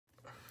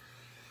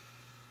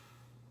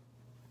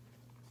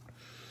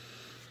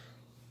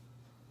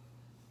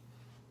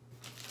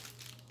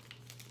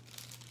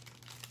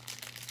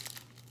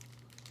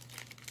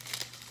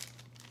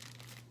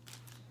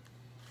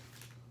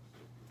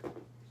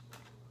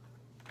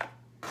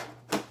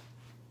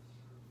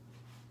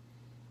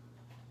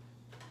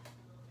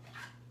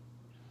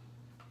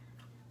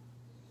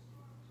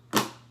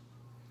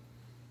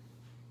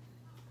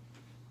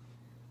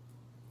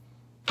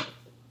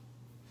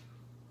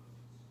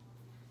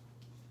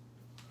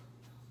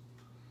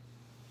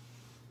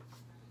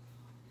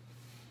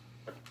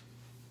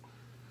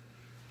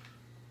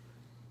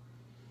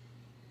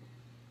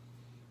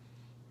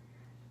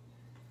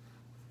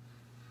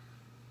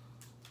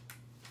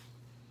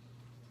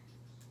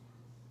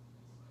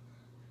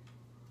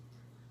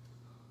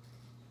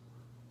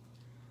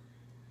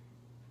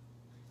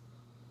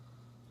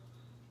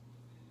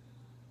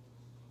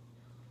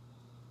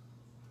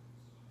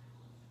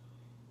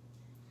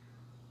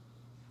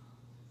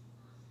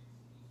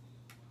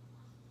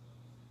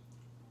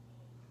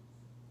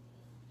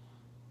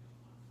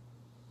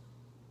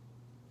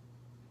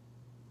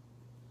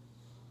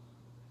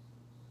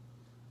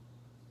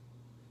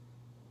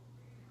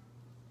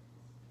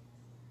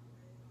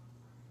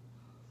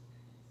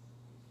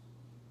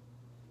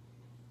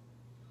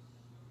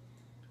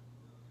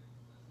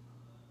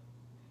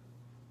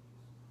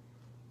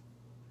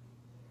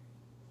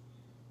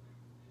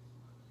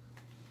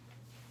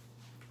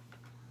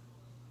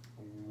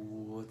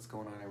What's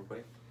going on,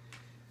 everybody?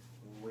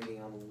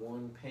 Waiting on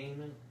one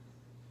payment.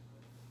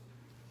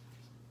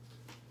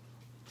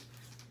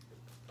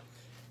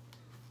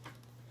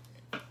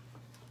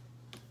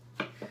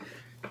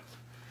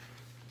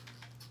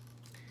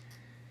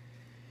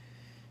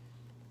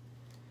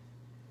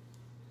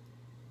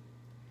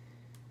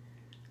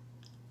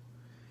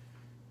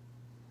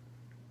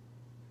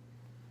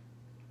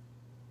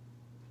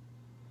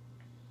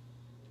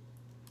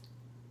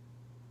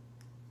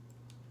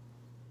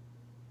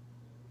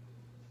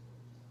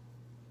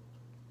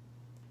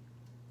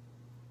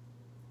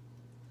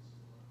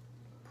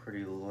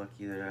 Pretty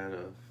lucky that out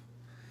of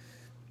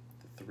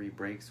the 3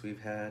 breaks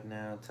we've had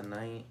now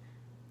tonight,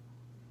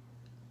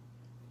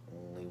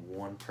 only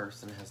one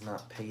person has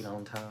not paid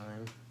on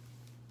time.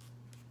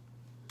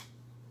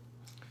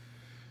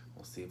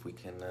 We'll see if we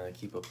can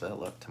keep up that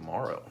luck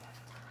tomorrow.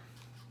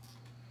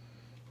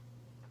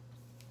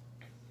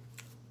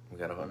 We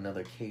got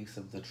another case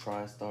of the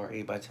TriStar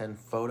 8x10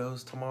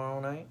 photos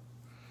tomorrow night.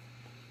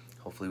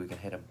 Hopefully we can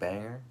hit a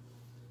banger.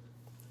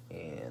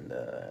 And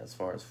as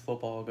far as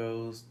football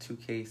goes, 2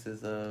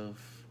 cases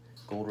of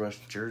Gold Rush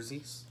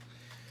jerseys.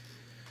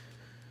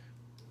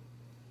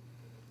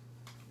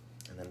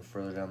 And then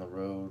further down the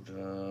road,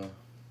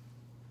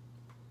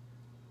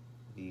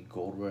 the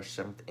Gold Rush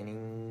 7th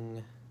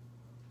inning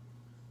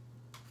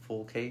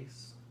full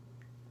case.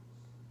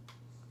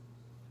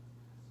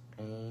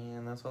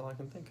 And that's all I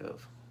can think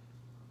of.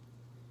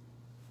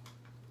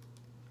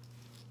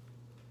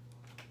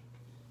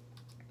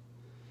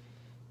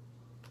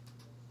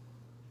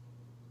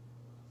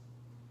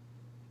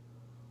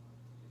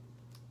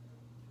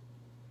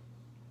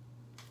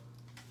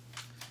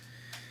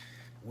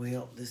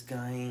 Well, this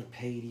guy ain't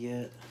paid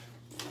yet.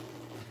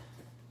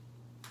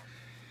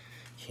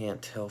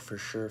 Can't tell for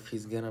sure if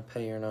he's gonna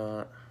pay or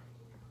not.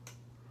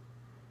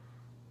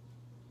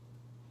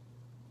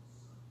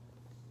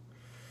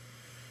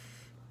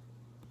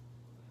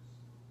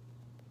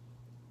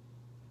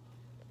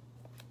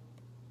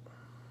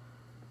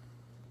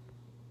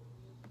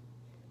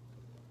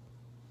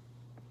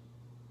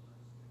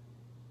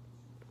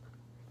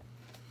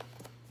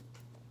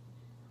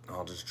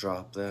 I'll just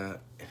drop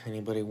that. If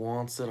anybody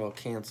wants it, I'll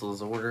cancel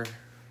his order.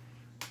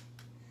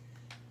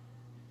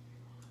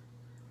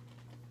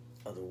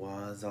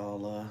 Otherwise,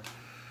 I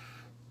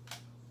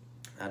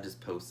just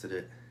posted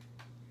it.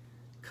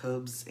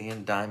 Cubs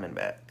and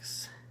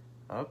Diamondbacks.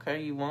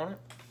 Okay, you want it?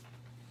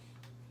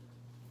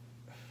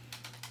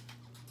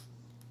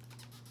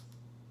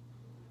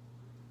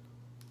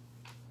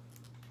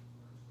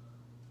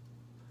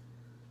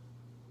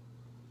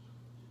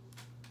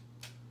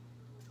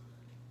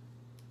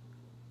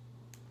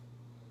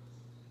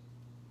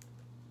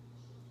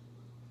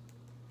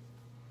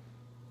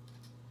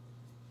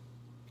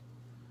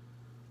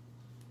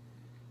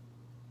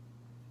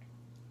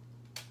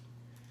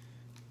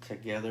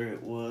 Together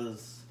it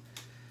was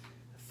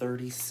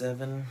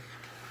 37.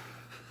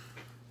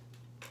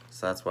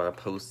 So that's why I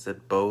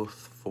posted both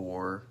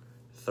for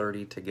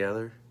 30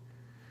 together.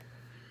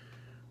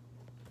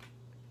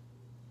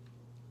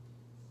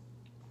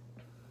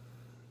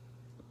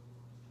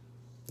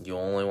 You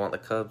only want the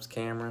Cubs,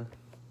 Cameron?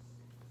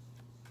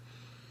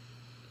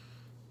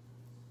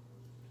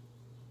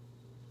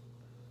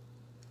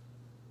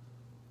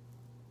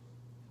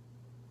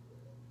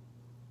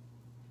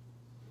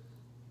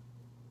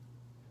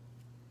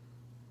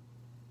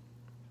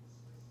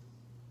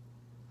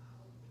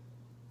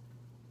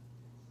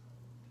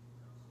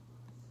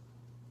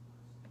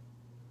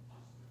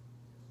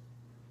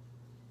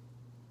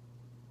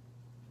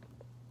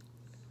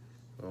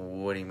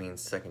 What do you mean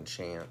second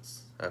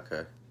chance?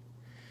 Okay.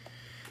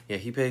 Yeah,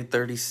 he paid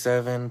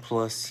 37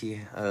 plus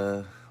he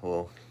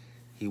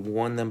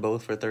won them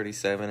both for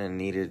 37 and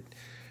needed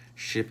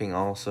shipping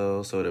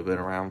also, so it'd have been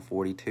around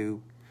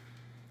 42.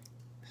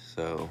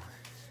 So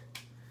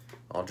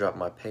I'll drop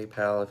my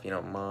PayPal if you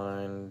don't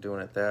mind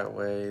doing it that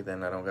way,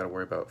 then I don't gotta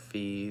worry about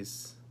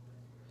fees.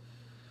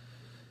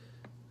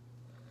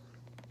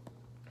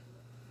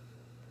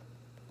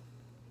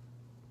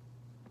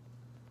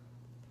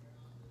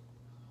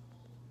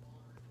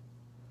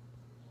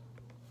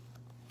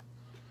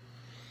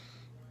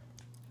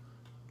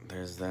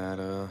 There's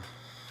that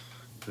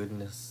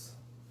goodness.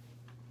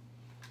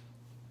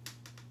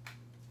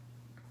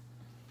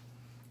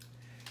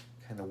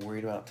 Kind of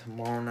worried about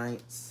tomorrow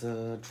night's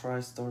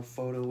TriStar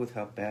photo with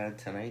how bad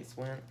tonight's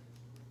went.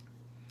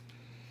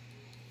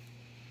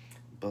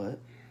 But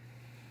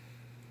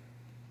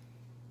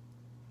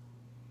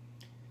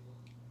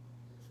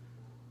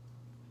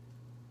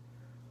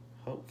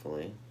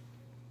hopefully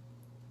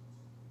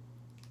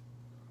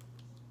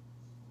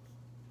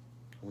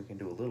we can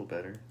do a little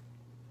better.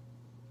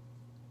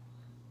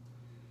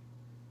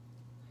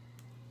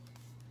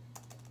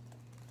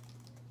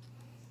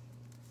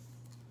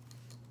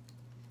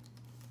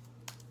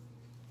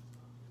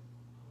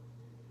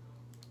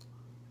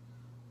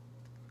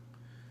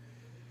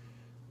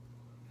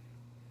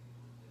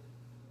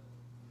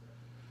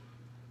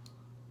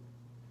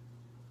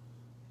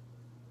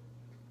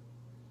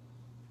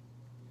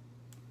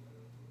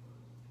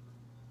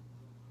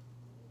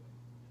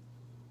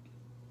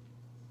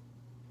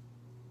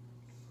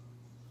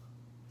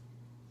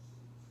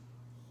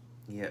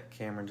 Yep,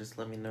 Cameron, just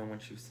let me know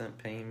once you've sent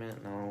payment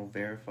and I'll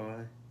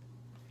verify.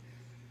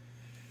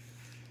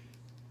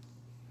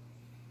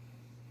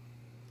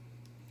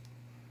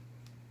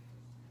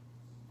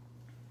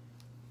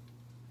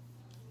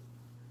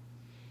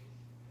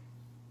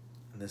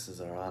 And this is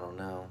our, I don't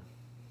know,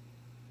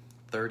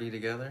 30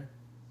 together.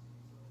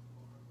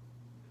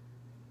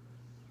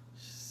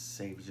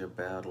 Saves you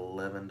about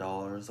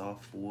 $11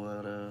 off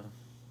what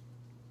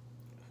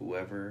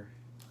whoever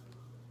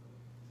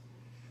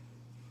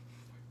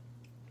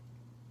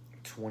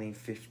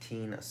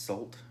 2015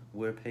 Assault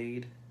would have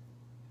paid.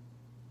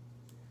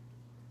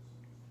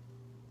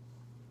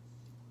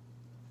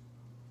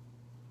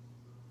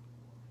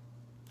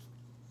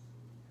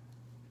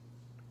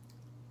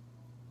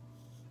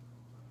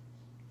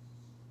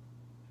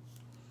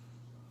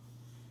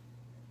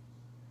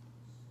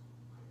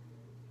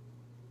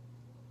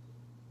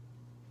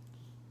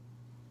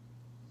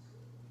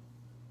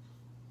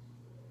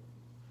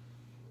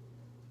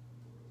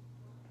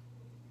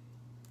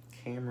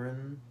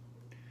 Cameron,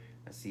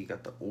 I see you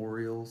got the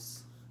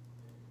Orioles,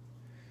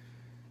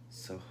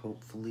 so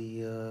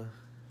hopefully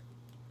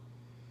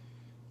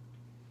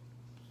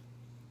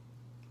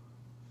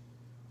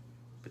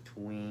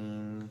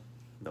between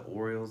the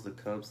Orioles, the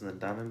Cubs, and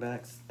the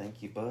Diamondbacks,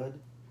 thank you, bud.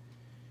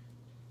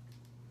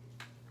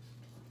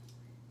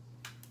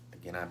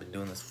 Again, I've been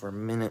doing this for a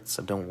minute,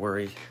 so don't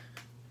worry,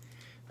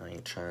 I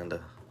ain't trying to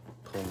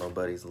pull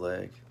nobody's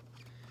leg.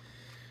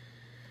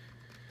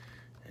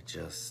 It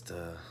just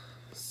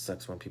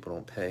sucks when people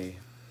don't pay.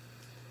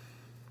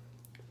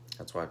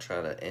 That's why I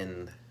try to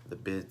end the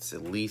bids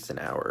at least an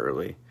hour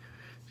early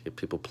to give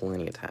people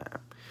plenty of time.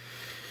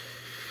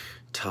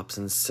 Topps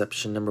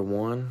Inception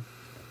 #1.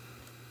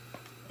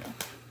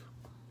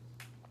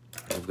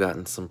 We've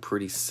gotten some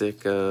pretty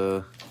sick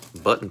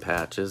button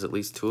patches, at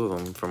least 2 of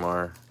them from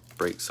our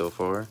break so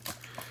far.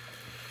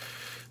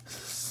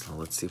 So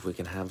let's see if we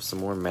can have some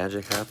more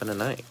magic happen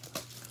tonight.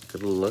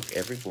 Good luck,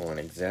 everyone.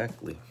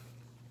 Exactly.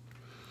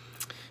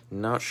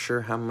 Not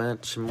sure how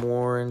much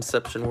more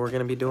Inception we're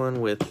going to be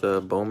doing with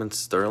Bowman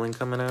Sterling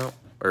coming out.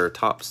 Or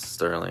Topps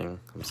Sterling,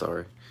 I'm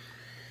sorry.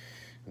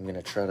 I'm going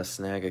to try to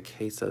snag a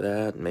case of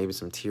that. Maybe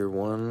some Tier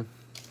 1.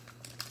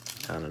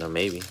 I don't know,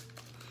 maybe.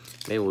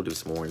 Maybe we'll do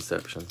some more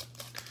Inception.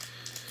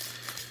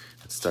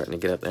 It's starting to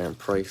get up there in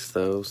price,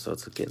 though, so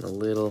it's getting a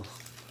little...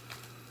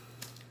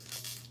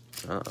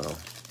 Uh-oh.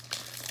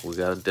 We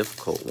got a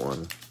difficult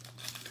one.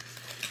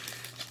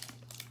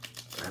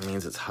 That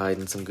means it's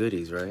hiding some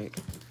goodies, right?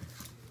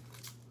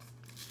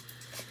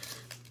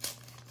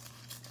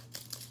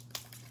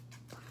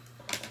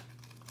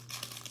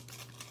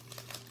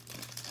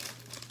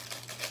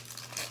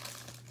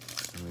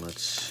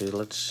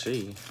 Let's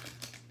see.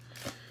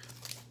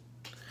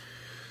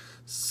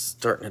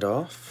 Starting it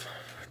off,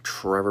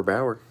 Trevor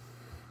Bauer.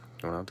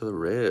 Going out to the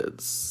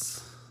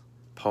Reds.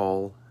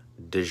 Paul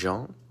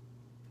DeJong.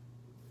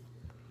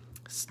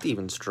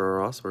 Steven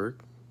Strasburg.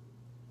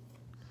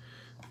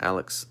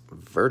 Alex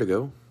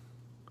Vertigo.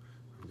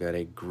 We've got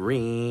a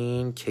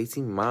green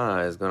Casey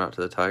Mize going out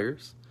to the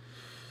Tigers.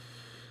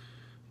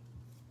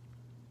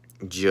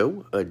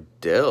 Joe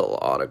Adele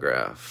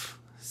autograph.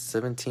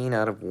 17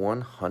 out of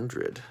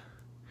 100.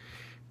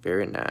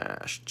 Very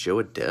nice. Joe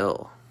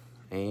Adele.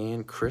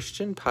 And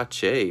Christian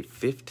Pache,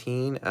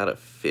 15 out of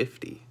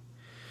 50.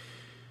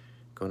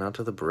 Going out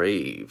to the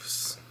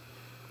Braves.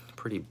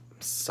 Pretty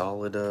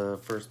solid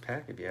first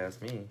pack, if you ask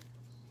me.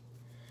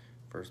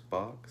 First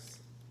box.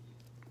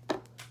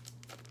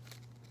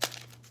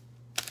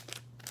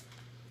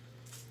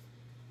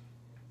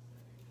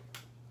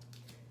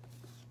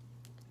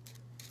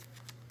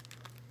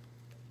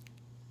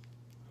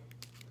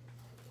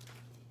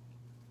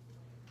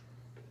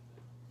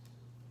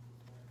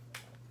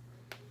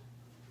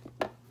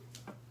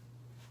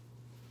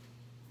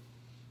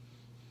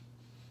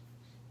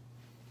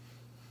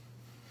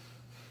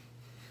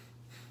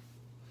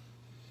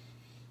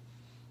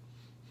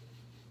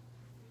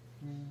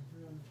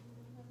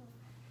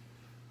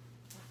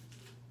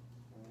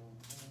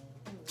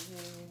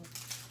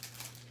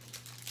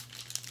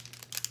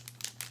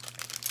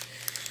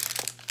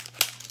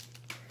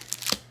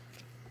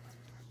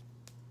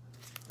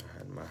 I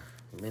had my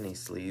mini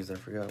sleeves. I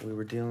forgot we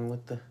were dealing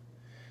with the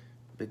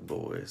big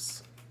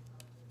boys.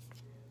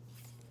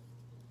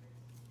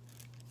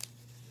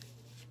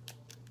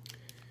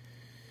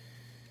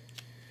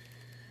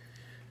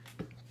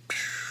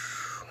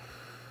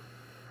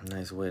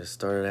 Nice way to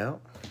start it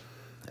out,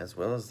 as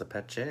well as the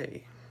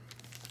Pache.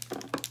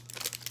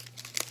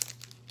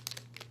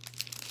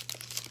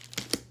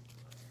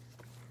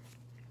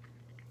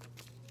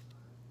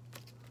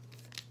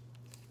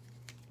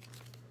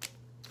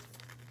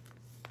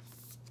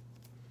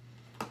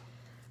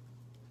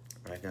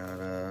 I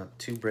got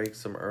 2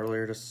 breaks from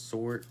earlier to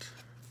sort,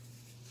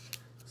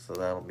 so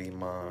that'll be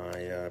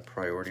my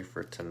priority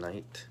for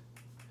tonight.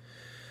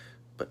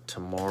 But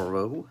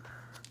tomorrow,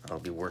 I'll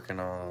be working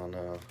on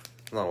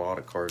not a lot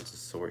of cards to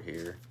sort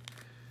here.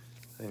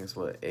 I think it's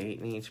what, 8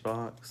 in each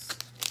box.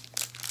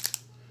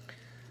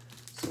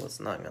 So it's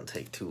not gonna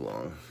take too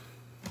long.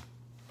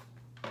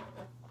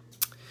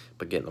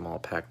 but getting them all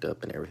packed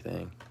up and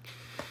everything.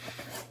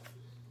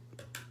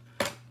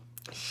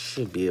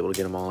 Should be able to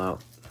get them all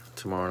out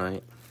tomorrow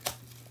night.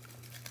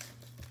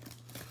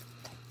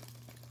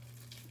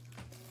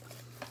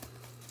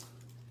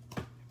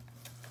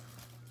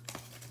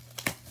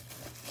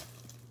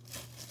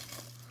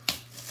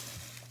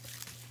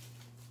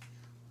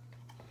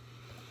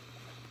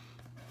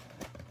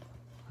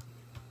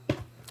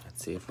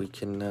 Let's see if we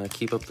can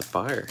keep up the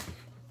fire.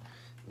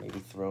 Maybe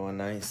throw a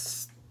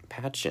nice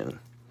patch in.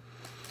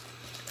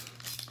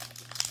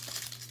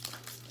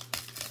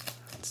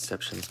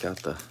 Inception's got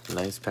the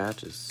nice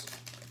patches.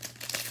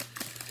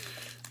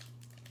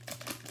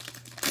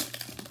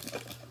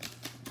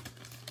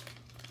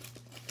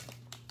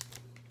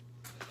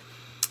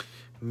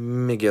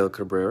 Miguel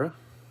Cabrera,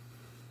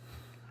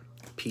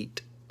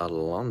 Pete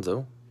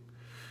Alonso,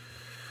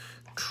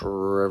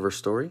 Trevor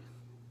Story,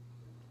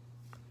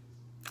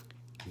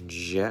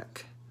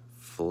 Jack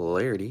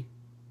Flaherty,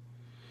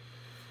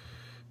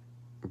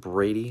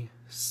 Brady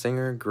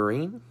Singer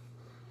Green,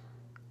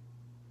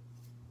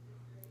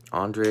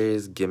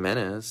 Andres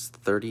Gimenez,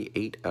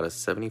 38 out of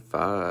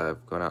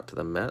 75, going out to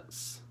the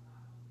Mets.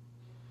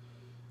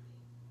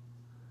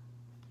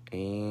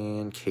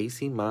 And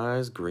Casey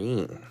Mize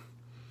Green.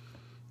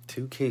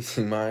 2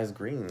 Casey Mize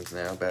Greens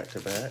now, back to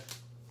back.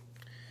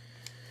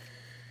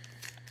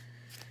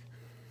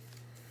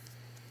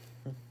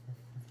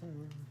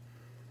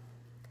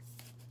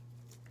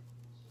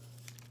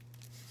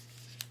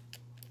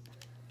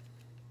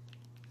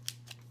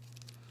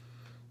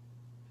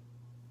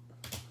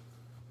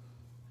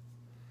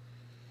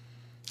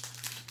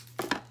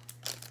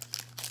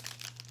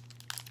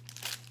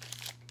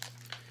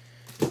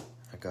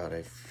 Got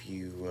a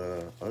few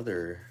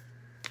other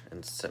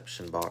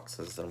Inception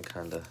boxes that I'm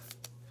kind of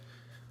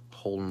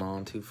holding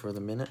on to for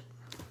the minute.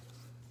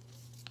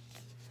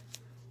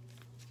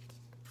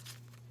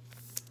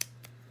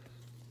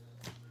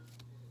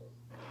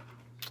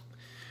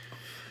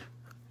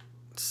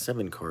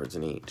 Seven cards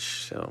in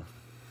each, so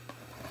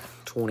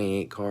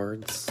 28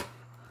 cards.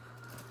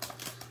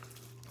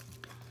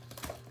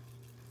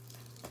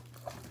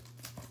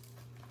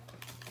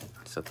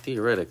 So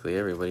theoretically,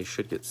 everybody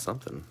should get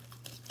something.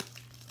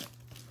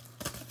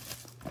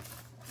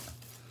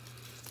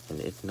 And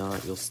if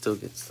not, you'll still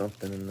get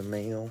something in the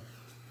mail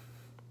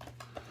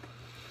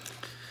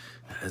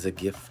as a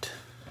gift.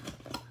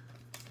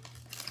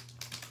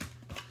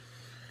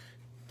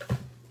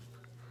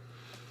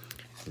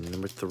 And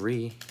number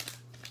 3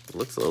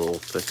 looks a little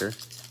thicker.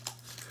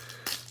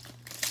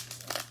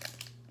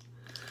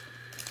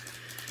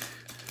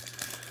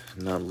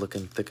 Not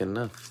looking thick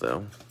enough,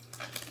 though.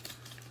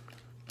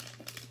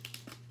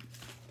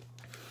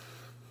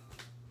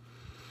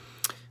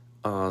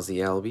 Ozzy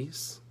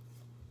Albies,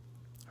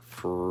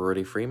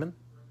 Freddie Freeman,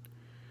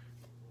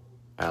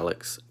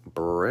 Alex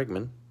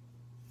Bregman,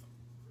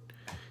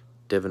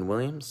 Devin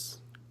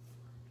Williams,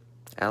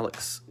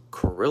 Alex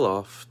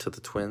Kirilloff to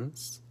the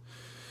Twins,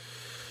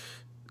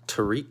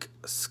 Tariq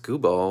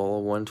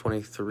Skubal,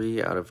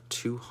 123 out of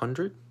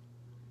 200,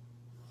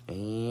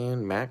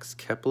 and Max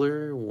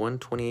Kepler,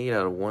 128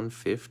 out of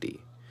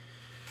 150,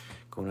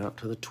 going out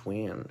to the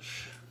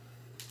Twins.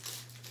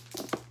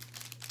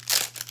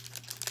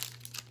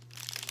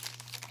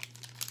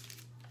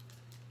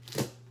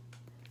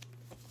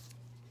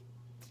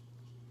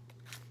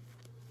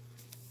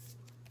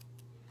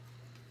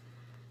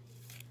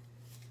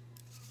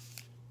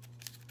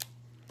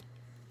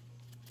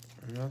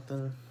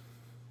 Nothing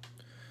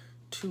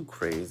too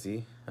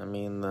crazy. I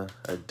mean, the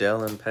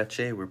Adele and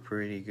Peche were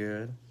pretty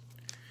good.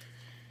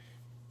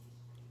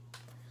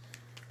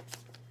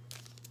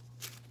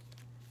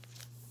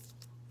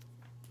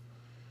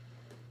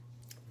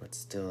 But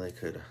still, they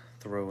could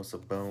throw us a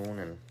bone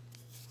and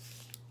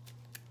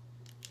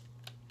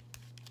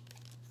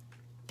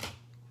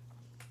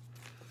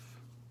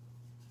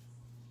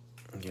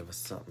give us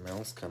something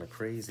else kind of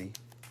crazy.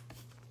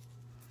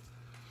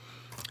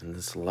 And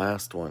this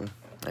last one,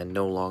 I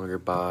no longer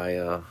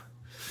buy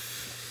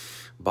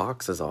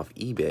boxes off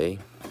eBay.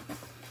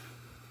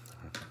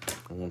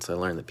 Once I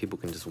learned that people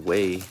can just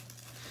weigh, you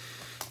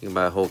can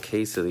buy a whole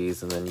case of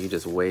these and then you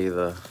just weigh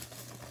the,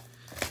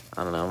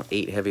 I don't know,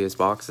 8 heaviest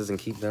boxes and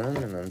keep them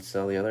and then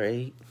sell the other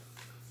 8.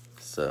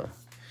 So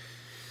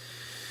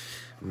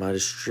my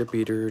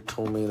distributor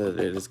told me that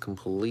it is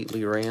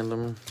completely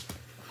random.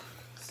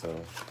 So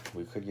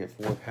we could get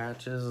 4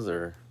 patches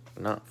or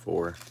not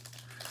 4.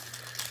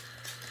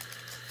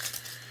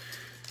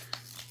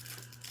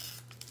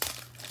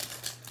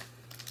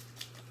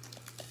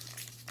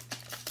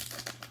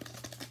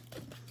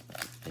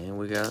 And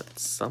we got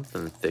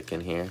something thick in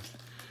here.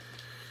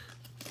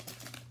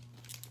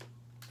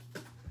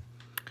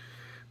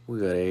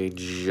 We got a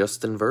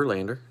Justin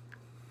Verlander.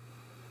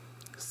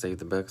 Save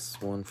the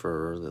best one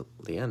for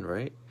the end,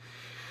 right?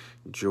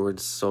 George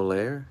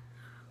Soler.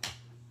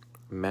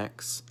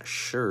 Max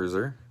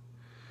Scherzer.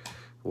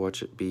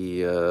 Watch it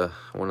be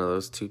one of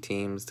those 2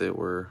 teams that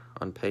were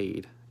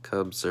unpaid.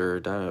 Cubs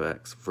or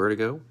Diamondbacks.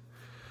 Vertigo.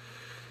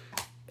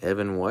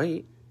 Evan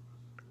White.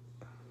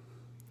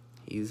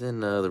 He's in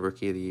the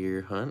Rookie of the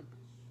Year hunt.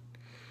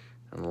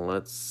 And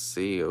let's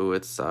see. Oh,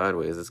 it's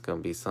sideways. It's going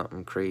to be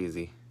something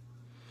crazy.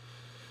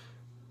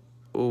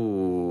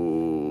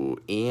 Ooh,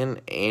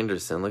 Ian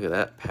Anderson. Look at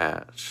that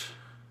patch.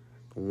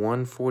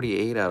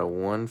 148 out of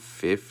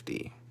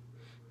 150.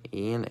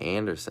 Ian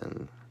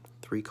Anderson.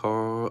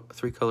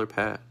 Three-color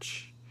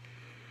patch.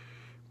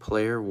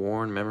 Player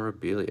worn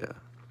memorabilia.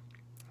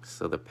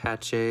 So the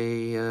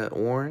Pache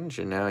orange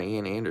and now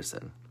Ian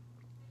Anderson.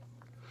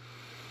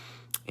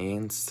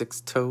 And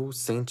Six-Toe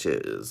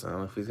Sanchez. I don't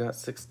know if he's got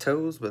 6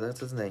 toes, but that's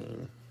his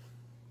name.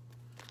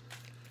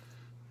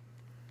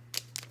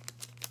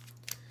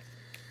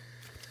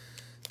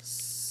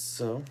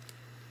 So,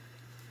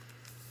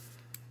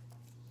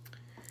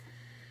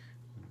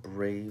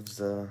 Braves,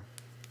 I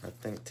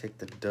think, take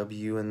the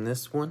W in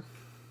this one.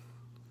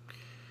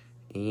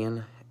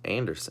 Ian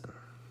Anderson.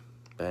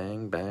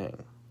 Bang,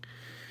 bang.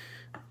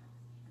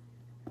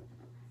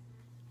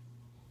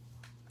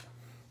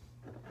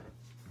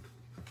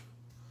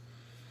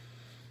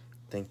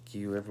 Thank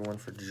you, everyone,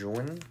 for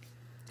joining.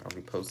 I'll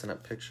be posting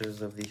up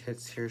pictures of the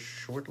hits here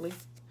shortly.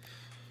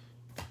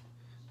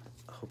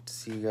 Hope to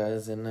see you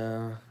guys in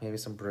maybe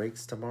some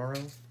breaks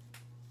tomorrow.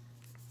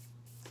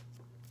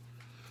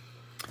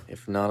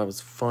 If not, it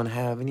was fun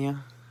having you.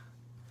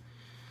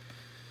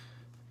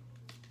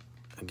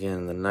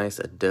 Again, the nice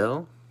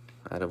Adele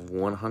out of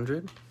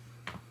 100.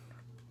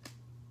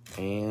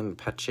 And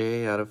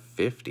Pache out of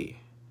 50.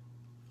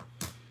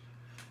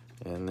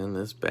 And then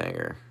this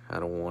banger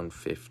out of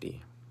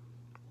 150.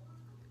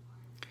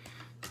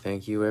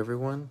 Thank you,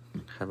 everyone.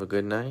 Have a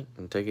good night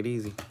and take it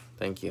easy.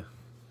 Thank you.